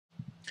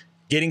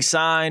Getting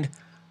signed,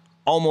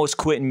 almost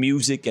quitting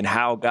music, and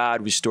how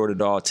God restored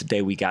it all.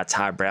 Today we got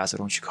Ty Brasel.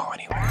 Don't you go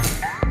anywhere.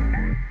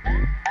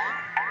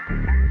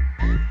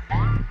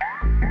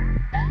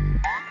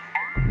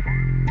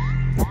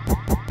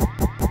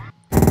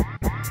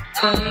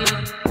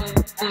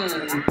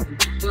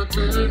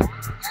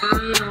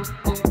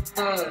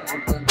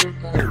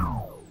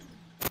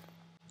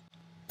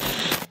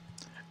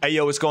 Hey,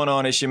 yo, what's going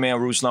on? It's your man,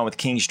 Ruslan with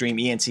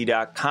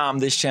KingStreamENT.com.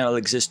 This channel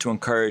exists to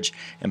encourage,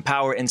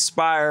 empower,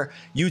 inspire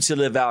you to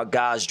live out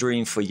God's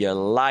dream for your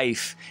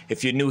life.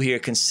 If you're new here,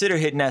 consider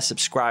hitting that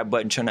subscribe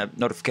button, turn that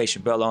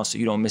notification bell on so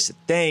you don't miss a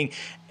thing.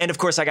 And of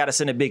course, I got to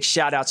send a big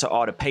shout out to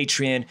all the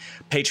Patreon.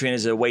 Patreon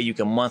is a way you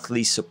can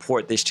monthly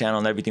support this channel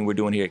and everything we're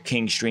doing here at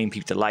KingStream.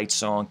 Keep the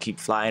lights on, keep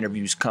fly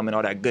interviews coming,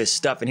 all that good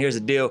stuff. And here's the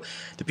deal.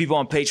 The people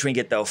on Patreon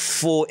get the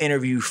full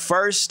interview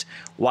first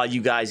while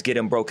you guys get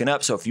them broken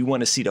up. So if you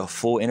want to see the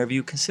full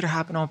interview, consider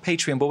hopping on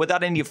Patreon. But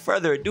without any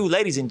further ado,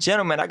 ladies and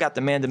gentlemen, I got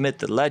the man, the myth,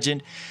 the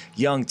legend,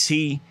 Young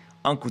T,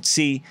 Uncle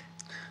T,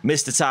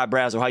 Mr. Ty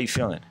Brasel. How you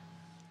feeling?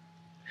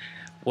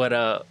 What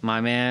up,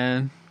 my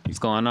man? What's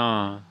going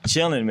on?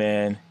 Chilling,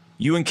 man.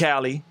 You in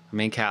Cali. I'm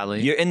in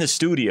Cali. You're in the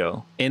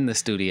studio. In the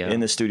studio. In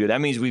the studio. That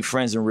means we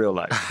friends in real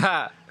life.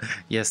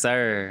 Yes,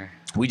 sir.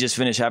 We just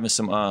finished having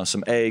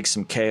some eggs,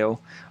 some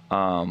kale,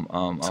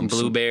 some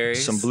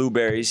blueberries. Some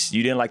blueberries.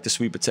 You didn't like the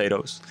sweet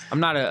potatoes. I'm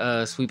not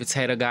a sweet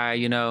potato guy,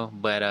 you know,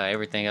 but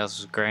everything else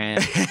was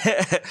grand.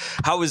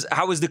 How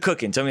was the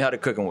cooking? Tell me how the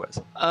cooking was.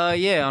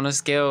 Yeah, on a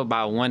scale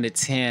about 1 to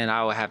 10,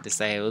 I would have to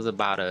say it was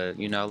about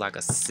like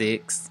a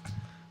 6.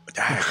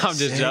 I'm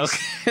just joking.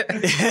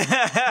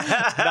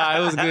 Nah,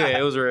 it was good.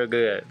 It was real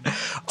good.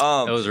 It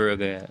was real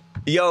good.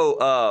 Yo,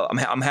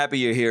 I'm happy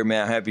you're here,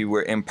 man. I'm happy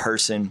we're in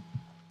person.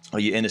 Or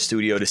you're in the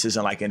studio. This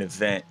isn't like an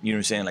event. You know what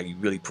I'm saying? Like, you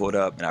really pulled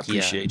up, and I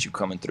appreciate you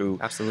coming through.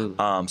 Absolutely.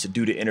 To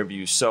do the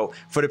interview. So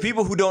for the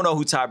people who don't know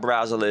who Ty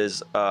Brasel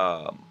is,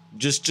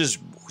 just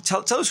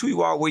tell us who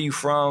you are, where you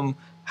from,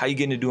 how you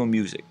get into doing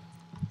music.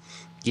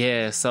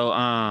 Yeah. So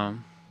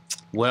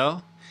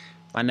well,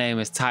 my name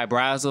is Ty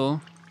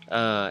Brasel.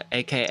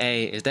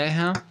 AKA, is that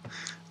him?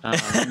 No.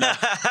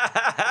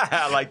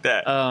 I like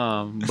that.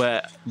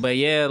 But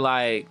yeah,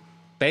 like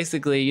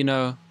basically, you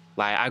know,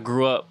 like I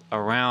grew up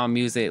around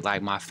music,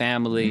 like my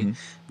family,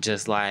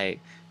 just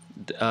like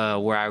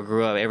where I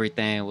grew up,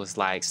 everything was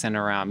like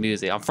centered around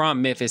music. I'm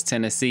from Memphis,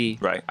 Tennessee.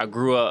 Right. I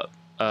grew up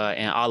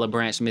in Olive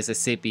Branch,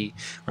 Mississippi,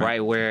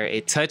 right where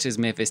it touches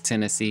Memphis,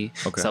 Tennessee.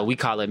 Okay. So we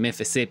call it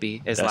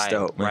Mississippi. It's That's like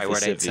dope. right where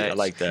they touch. I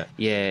like that.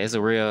 Yeah, it's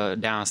a real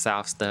down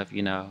south stuff,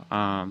 you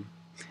know.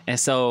 And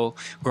so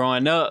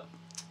growing up,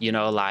 you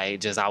know,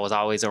 like just I was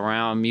always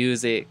around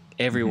music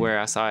everywhere.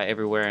 I saw it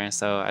everywhere. And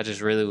so I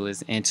just really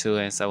was into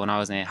it. And so when I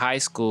was in high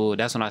school,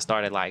 that's when I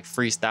started like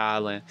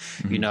freestyling,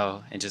 you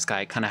know, and just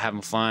like kind of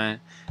having fun.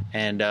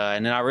 And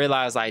then I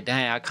realized like,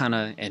 dang, I kind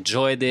of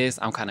enjoy this.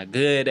 I'm kind of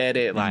good at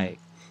it. Like,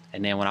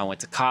 and then when I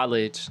went to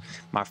college,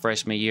 my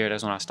freshman year,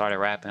 that's when I started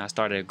rapping. I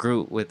started a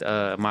group with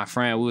my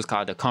friend. We was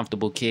called the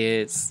Comfortable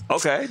Kids.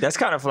 Okay, that's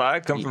kind of fly.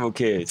 Comfortable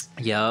Kids.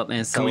 Yup.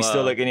 And so can we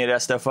still look any of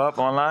that stuff up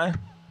online?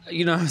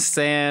 You know what I'm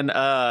saying?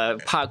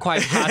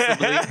 Quite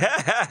possibly.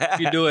 If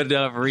you do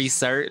enough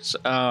research.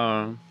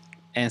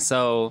 And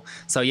so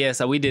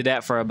we did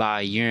that for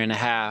about 1.5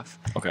 years.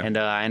 Okay. And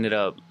I ended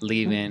up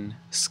leaving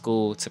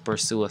school to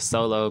pursue a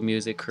solo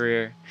music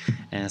career.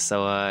 And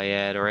so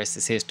yeah, the rest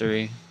is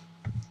history.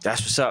 That's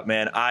what's up,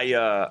 man.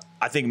 I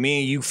think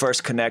me and you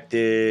first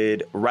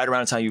connected right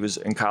around the time you was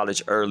in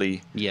college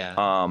early. Yeah.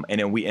 And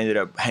then we ended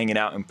up hanging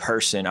out in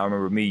person. I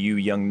remember me, you,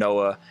 Young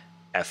Noah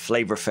at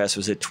Flavor Fest.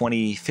 Was it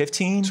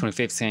 2015?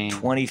 2015.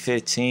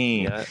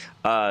 2015.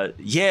 Yeah,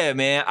 yeah,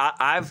 man.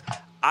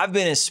 I've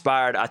been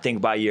inspired, I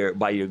think, by your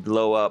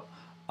glow up.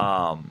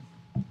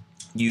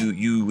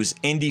 You was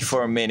indie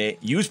for a minute.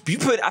 I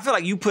feel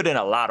like you put in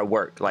a lot of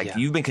work. Like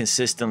you've been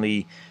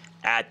consistently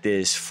at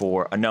this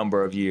for a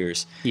number of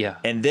years. Yeah.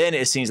 And then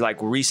it seems like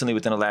recently,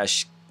 within the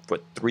last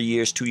 2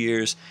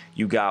 years,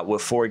 you got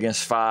with 4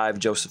 Against 5,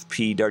 Joseph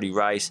P, Dirty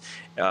Rice,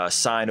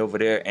 signed over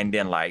there, and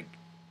then like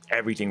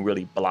everything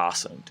really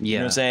blossomed. You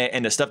know what I'm saying?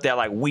 And the stuff that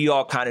like we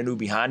all kind of knew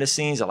behind the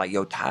scenes are like,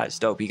 yo, Ty's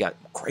dope. He got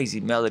crazy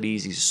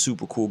melodies. He's a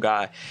super cool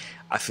guy.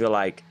 I feel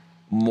like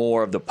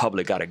more of the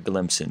public got a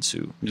glimpse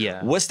into.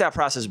 Yeah. What's that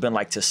process been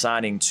like to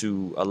signing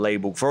to a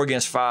label? 4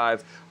 Against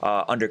 5,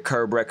 under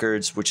Curb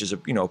Records, which is a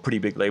pretty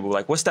big label.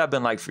 Like, what's that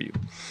been like for you?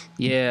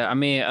 Yeah, I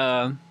mean,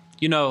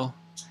 you know,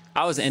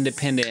 I was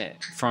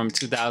independent from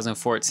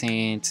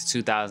 2014 to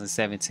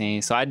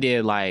 2017. So I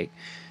did like,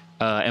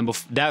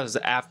 that was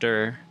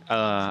after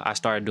I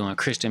started doing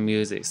Christian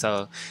music.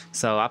 So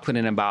I put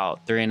in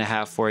about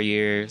 3.5, 4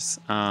 years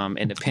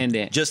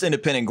independent. Just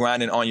independent,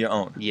 grinding on your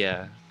own.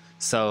 Yeah.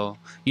 So,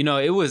 you know,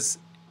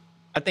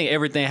 I think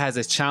everything has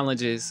its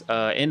challenges.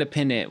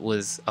 Independent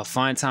was a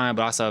fun time,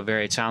 but also a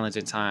very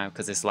challenging time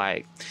because it's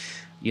like,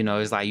 you know,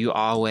 it's like you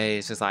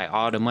always just like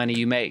all the money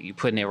you make, you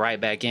putting it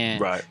right back in.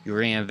 Right. You're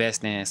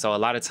reinvesting. So a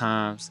lot of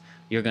times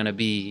you're going to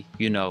be,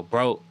 you know,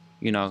 broke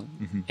you know,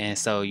 and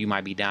so you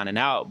might be down and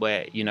out,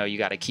 but you know, you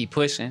got to keep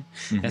pushing.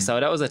 And so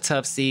that was a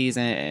tough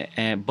season,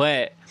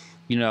 but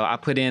you know, I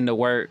put in the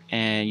work,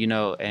 and you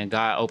know, and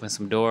God opened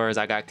some doors.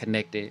 I got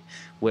connected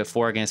with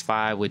 4 Against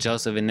 5 with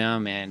Joseph and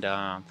them,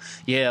 and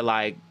yeah,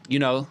 like, you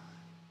know,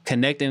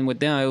 connecting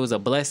with them, it was a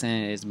blessing.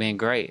 It's been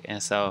great,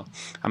 and so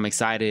I'm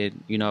excited,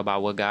 you know,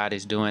 about what God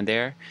is doing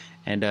there,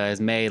 and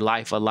it's made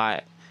life a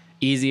lot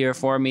easier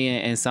for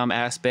me in some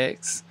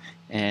aspects.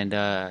 And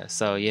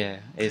so yeah,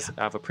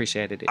 I've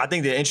appreciated it. I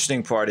think the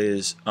interesting part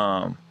is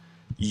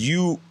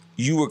you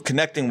were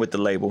connecting with the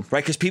label,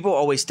 right? Because people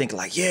always think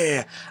like,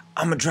 yeah,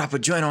 I'm gonna drop a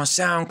joint on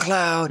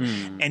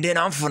SoundCloud, and then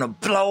I'm gonna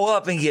blow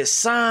up and get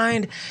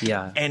signed,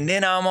 and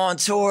then I'm on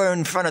tour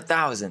in front of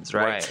thousands,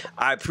 right?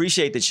 I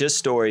appreciate that your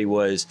story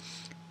was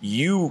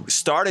you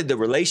started the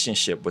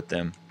relationship with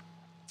them,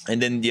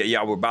 and then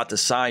y'all were about to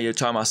sign. You're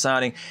talking about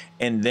signing,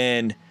 and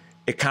then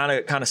it kind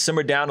of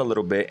simmered down a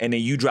little bit, and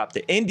then you dropped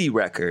the indie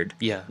record,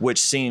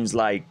 which seems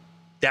like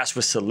that's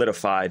what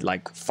solidified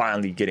like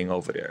finally getting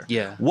over there.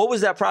 What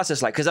was that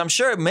process like? Because I'm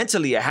sure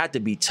mentally it had to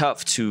be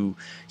tough to,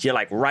 you're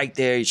like right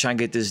there, you're trying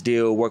to get this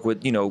deal, work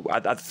with, you know,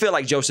 I feel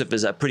like Joseph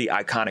is a pretty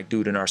iconic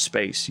dude in our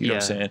space, you know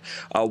what I'm saying?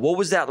 What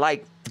was that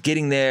like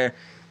getting there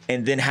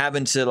and then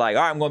having to like,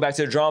 all right, I'm going back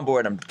to the drawing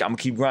board, I'm gonna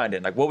keep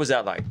grinding. Like, what was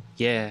that like?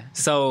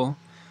 So,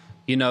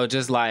 you know,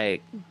 just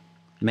like,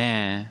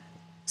 man,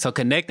 so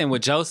connecting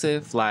with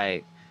Joseph,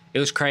 like, it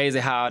was crazy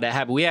how that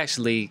happened. We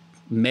actually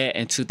met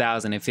in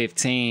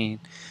 2015,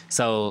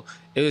 so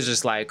it was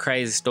just like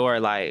crazy story.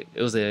 Like,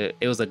 it was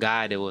a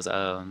guy that was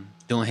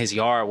doing his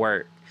yard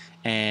work,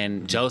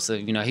 and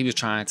Joseph, you know, he was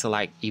trying to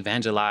like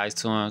evangelize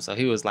to him. So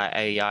he was like,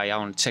 "Hey, y'all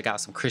want to check out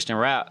some Christian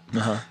rap?"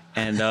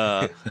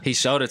 And he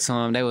showed it to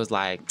him. They was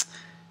like,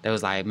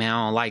 "Man,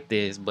 I don't like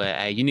this, but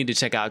hey, you need to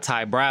check out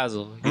Ty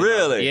Brasel."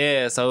 Really?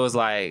 Yeah. So it was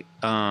like,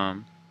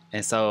 and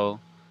so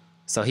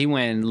he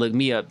went and looked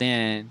me up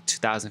then,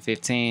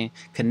 2015,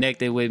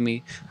 connected with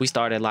me. We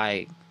started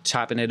like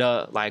chopping it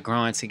up, like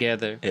growing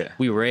together.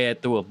 We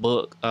read through a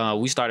book.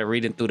 We started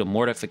reading through The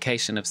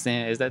Mortification of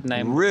Sin. Is that the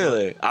name?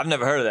 Really? I've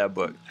never heard of that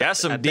book.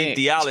 That's some deep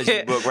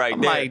theology book right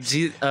there. Like,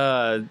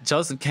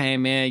 Joseph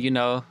came in, you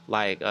know,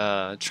 like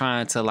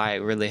trying to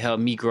like really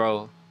help me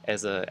grow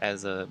as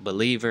a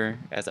believer,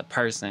 as a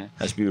person.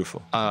 That's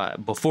beautiful.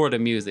 Before the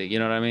music, you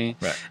know what I mean?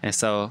 Right. And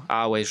so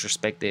I always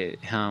respected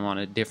him on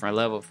a different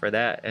level for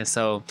that. And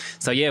so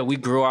yeah, we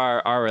grew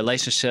our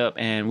relationship,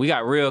 and we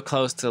got real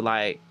close to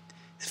like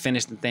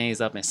finishing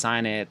things up and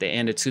signing at the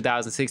end of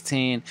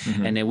 2016.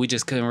 And then we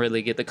just couldn't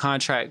really get the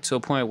contract to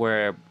a point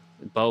where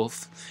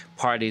both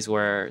parties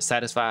were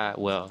satisfied.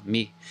 Well,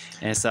 me.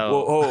 And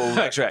so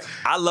backtrack.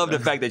 I love the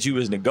fact that you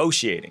was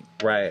negotiating.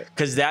 Right.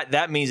 Because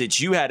that means that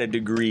you had a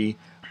degree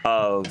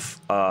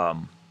of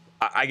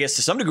I guess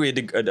to some degree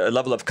a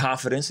level of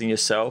confidence in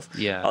yourself,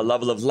 a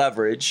level of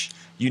leverage,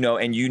 you know,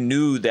 and you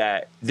knew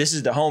that this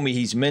is the homie,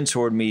 he's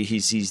mentored me,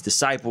 he's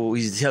disciple,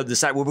 he's held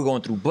disciple, we're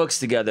going through books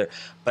together,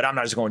 but I'm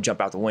not just going to jump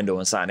out the window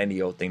and sign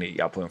any old thing that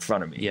y'all put in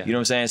front of me. You know what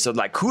I'm saying? So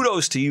like,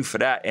 kudos to you for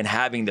that, and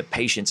having the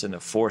patience and the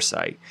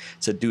foresight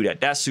to do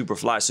that. That's super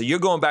fly. So y'all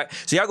going back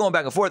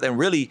and forth, and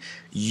really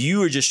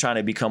you were just trying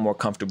to become more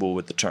comfortable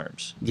with the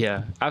terms.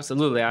 Yeah,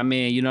 absolutely. I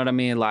mean, you know what I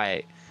mean?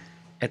 Like,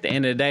 at the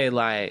end of the day,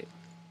 like,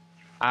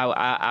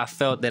 I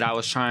felt that I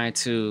was trying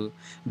to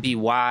be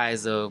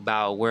wise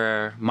about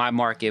where my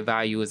market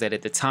value was at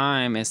the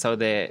time, and so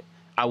that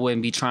I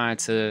wouldn't be trying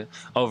to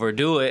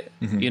overdo it,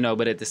 you know,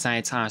 but at the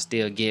same time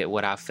still get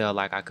what I felt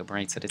like I could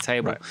bring to the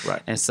table.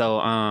 Right. And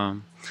so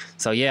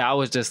yeah, I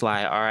was just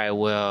like, all right,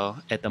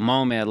 well, at the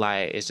moment,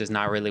 like, it's just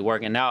not really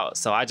working out.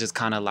 So I just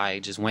kind of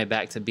like just went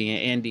back to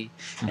being indie,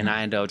 and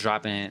I ended up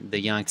dropping the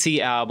Young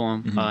T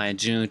album in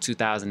June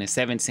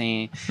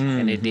 2017,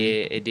 and it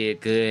did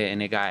good,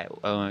 and it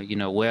got you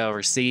know, well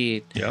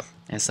received.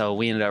 And so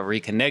we ended up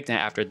reconnecting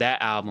after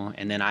that album,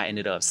 and then I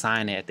ended up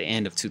signing at the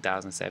end of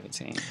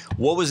 2017.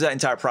 What was that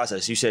entire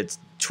process? You said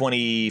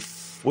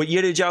what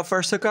year did y'all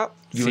first hook up?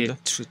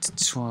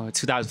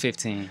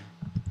 2015.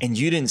 And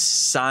you didn't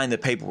sign the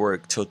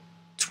paperwork till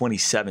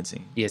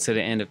 2017? Yeah, to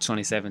the end of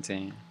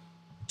 2017.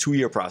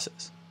 2-year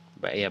process.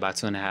 But yeah, about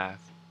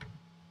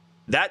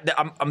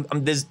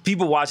 2.5. There's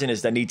people watching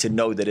this that need to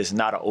know that it's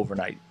not an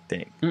overnight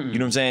thing. You know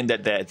what I'm saying?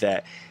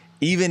 That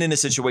even in a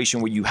situation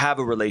where you have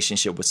a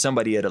relationship with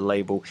somebody at a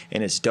label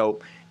and it's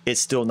dope, it's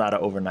still not an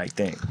overnight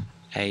thing.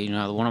 Hey, you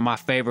know, one of my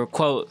favorite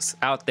quotes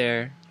out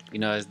there, you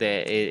know, is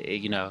that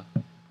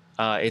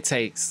it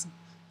takes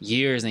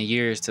years and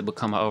years to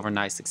become an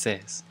overnight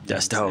success.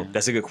 That's dope.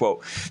 That's a good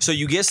quote. So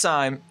you get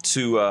signed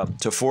to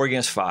 4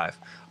 Against 5,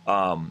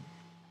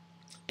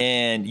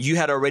 and you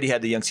had already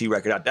had the Young T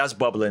record out. That's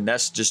bubbling.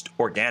 That's just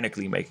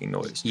organically making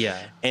noise.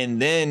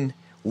 And then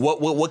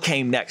what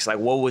came next? Like,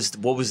 what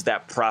was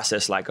that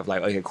process like of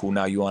like, okay, cool,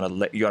 now you're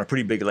on a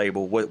pretty big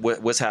label.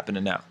 What's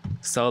happening now?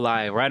 So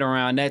like right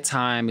around that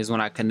time is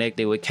when I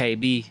connected with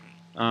KB.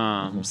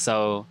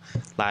 So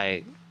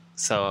like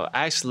So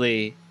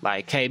actually,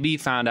 like KB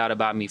found out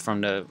about me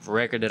from the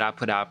record that I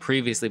put out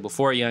previously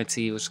before Young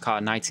T, which was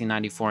called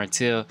 1994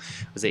 Until. It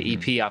was an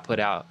EP I put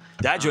out.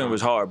 That joint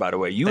was hard, by the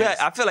way.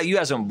 I feel like you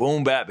had some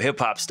boom bap hip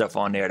hop stuff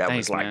on there that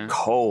was like man.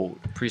 cold.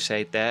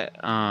 Appreciate that.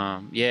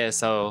 Yeah,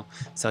 so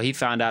he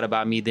found out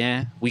about me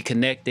then. We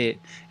connected,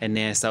 and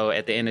then so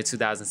at the end of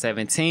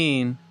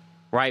 2017,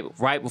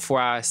 right before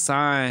I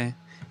signed,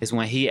 is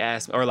when he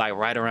asked, or like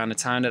right around the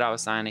time that I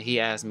was signing, he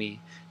asked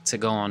me to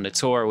go on the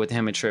tour with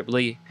him and Trip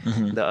Lee,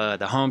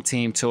 the home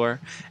team tour,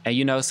 and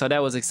you know, so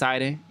that was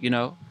exciting, you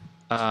know.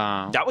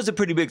 That was a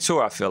pretty big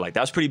tour, I feel like.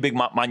 That was a pretty big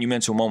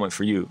monumental moment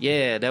for you.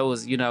 Yeah, that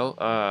was, you know,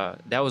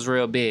 that was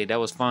real big. That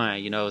was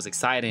fun. You know, it was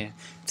exciting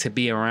to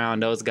be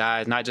around those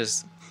guys, not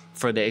just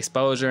for the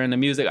exposure and the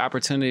music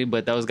opportunity,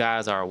 but those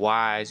guys are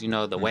wise, you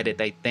know, the way that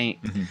they think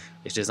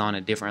is just on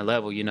a different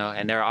level, you know,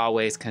 and they're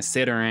always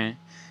considering,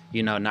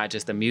 you know, not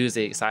just the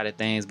music side of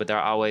things, but they're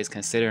always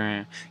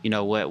considering, you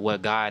know,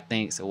 what God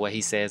thinks or what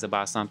he says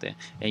about something.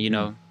 And, you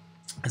know,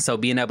 so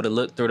being able to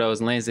look through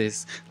those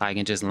lenses, like,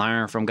 and just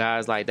learn from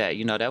guys like that,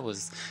 you know, that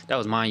was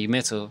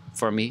monumental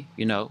for me,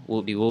 you know,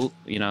 whoop-de-whoop,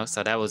 you know,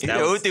 so that was,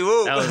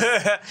 whoop-de-whoop.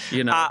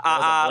 You know,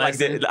 like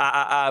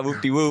the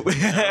whoop-de-whoop.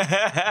 You know,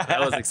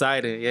 that was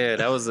exciting. Yeah,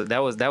 that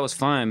was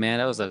fun, man.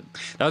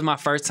 That was my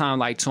first time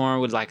like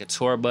touring with like a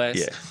tour bus.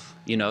 Yeah.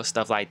 You know,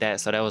 stuff like that.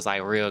 So that was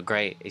like real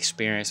great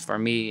experience for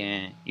me.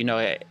 And, you know,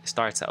 it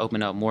starts to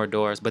open up more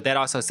doors. But that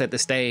also set the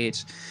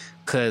stage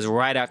because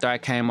right after I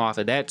came off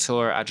of that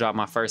tour, I dropped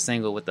my first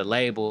single with the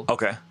label,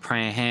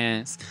 Praying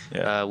Hands,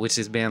 which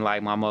has been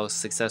like my most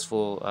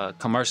successful,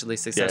 commercially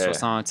successful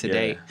song to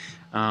date.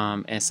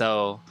 And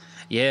so,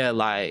 yeah,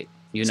 like,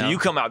 you know. So you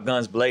come out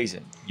guns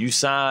blazing. You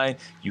sign,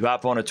 you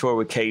hop on a tour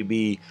with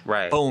KB.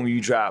 Right. Boom, you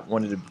drop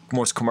one of the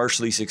most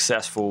commercially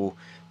successful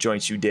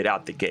joints you did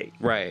out the gate.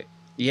 Right.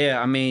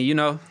 Yeah, I mean, you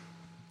know,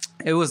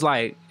 it was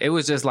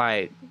just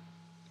like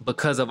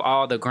because of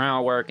all the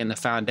groundwork and the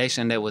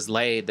foundation that was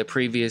laid the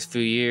previous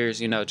few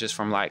years, you know, just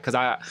from like, because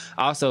I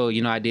also,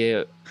 you know, I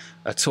did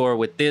a tour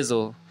with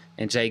Thizzle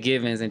and Jay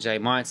Givens and Jay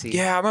Monty.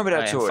 Yeah, I remember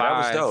that tour.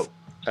 That was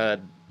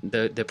dope.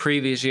 The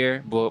previous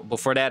year, but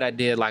before that, I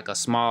did like a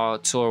small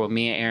tour with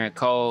me and Aaron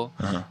Cole.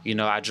 You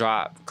know, I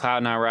dropped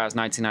Cloud9 Raps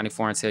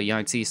 1994 Until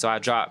Young T. So I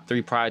dropped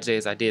 3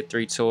 projects. I did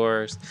 3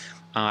 tours.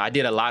 I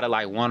did a lot of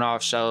like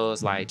one-off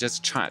shows, like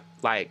just trying,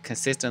 like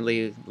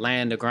consistently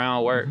laying the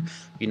groundwork,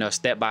 you know,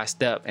 step by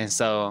step. And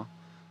so,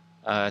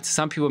 to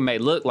some people it may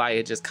look like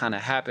it just kind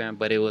of happened,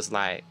 but it was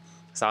like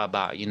it's all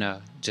about, you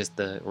know, just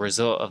the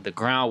result of the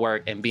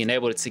groundwork and being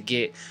able to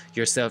get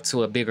yourself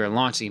to a bigger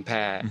launching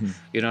pad.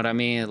 You know what I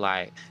mean?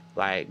 Like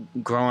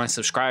growing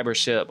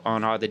subscribership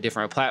on all the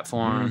different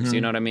platforms. You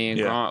know what I mean?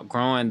 Yeah.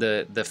 Growing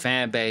the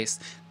fan base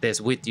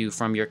that's with you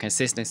from your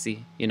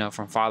consistency. You know,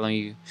 from following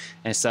you,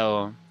 and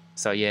so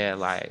yeah,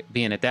 like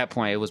being at that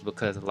point, it was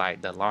because of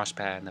like the launch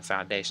pad and the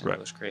foundation that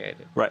was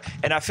created. Right.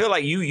 And I feel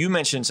like you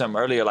mentioned something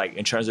earlier, like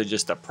in terms of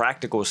just the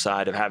practical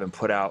side of having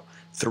put out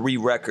 3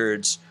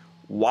 records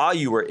while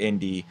you were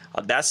indie.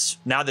 That's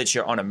now that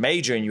you're on a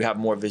major and you have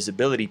more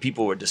visibility,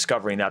 people are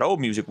discovering that old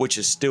music, which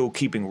is still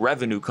keeping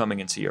revenue coming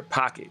into your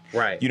pocket.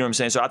 Right. You know what I'm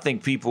saying? So I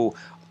think people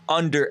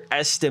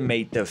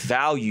underestimate the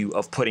value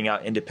of putting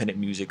out independent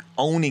music,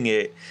 owning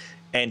it,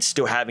 and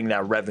still having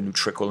that revenue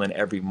trickle in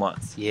every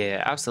month.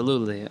 Yeah,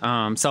 absolutely.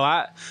 So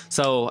I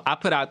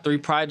put out 3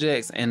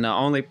 projects, and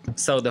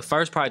the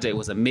first project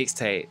was a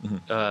mixtape,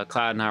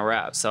 Cloud9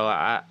 Rap. So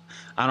I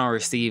don't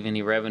receive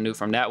any revenue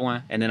from that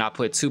one. And then I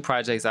put 2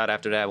 projects out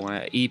after that one,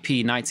 EP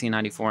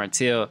 1994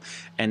 Until,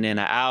 and then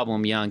an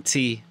album Young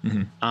T,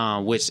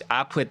 which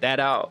I put that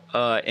out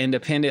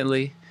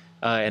independently.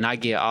 And I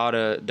get all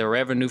the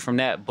revenue from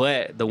that.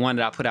 But the one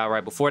that I put out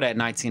right before that,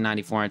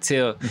 1994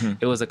 Until,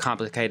 it was a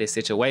complicated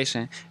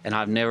situation, and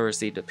I've never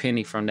received a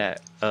penny from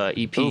that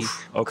EP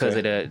because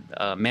of the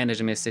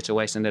management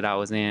situation that I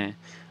was in.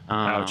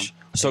 Ouch.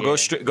 So go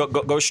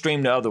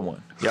stream the other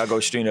one. Y'all go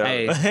stream the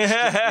other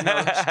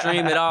one.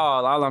 Stream it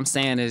all. All I'm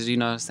saying is, you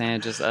know what I'm saying,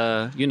 just,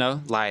 you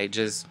know, like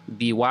just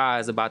be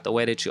wise about the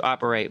way that you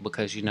operate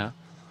because, you know,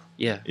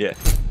 yeah.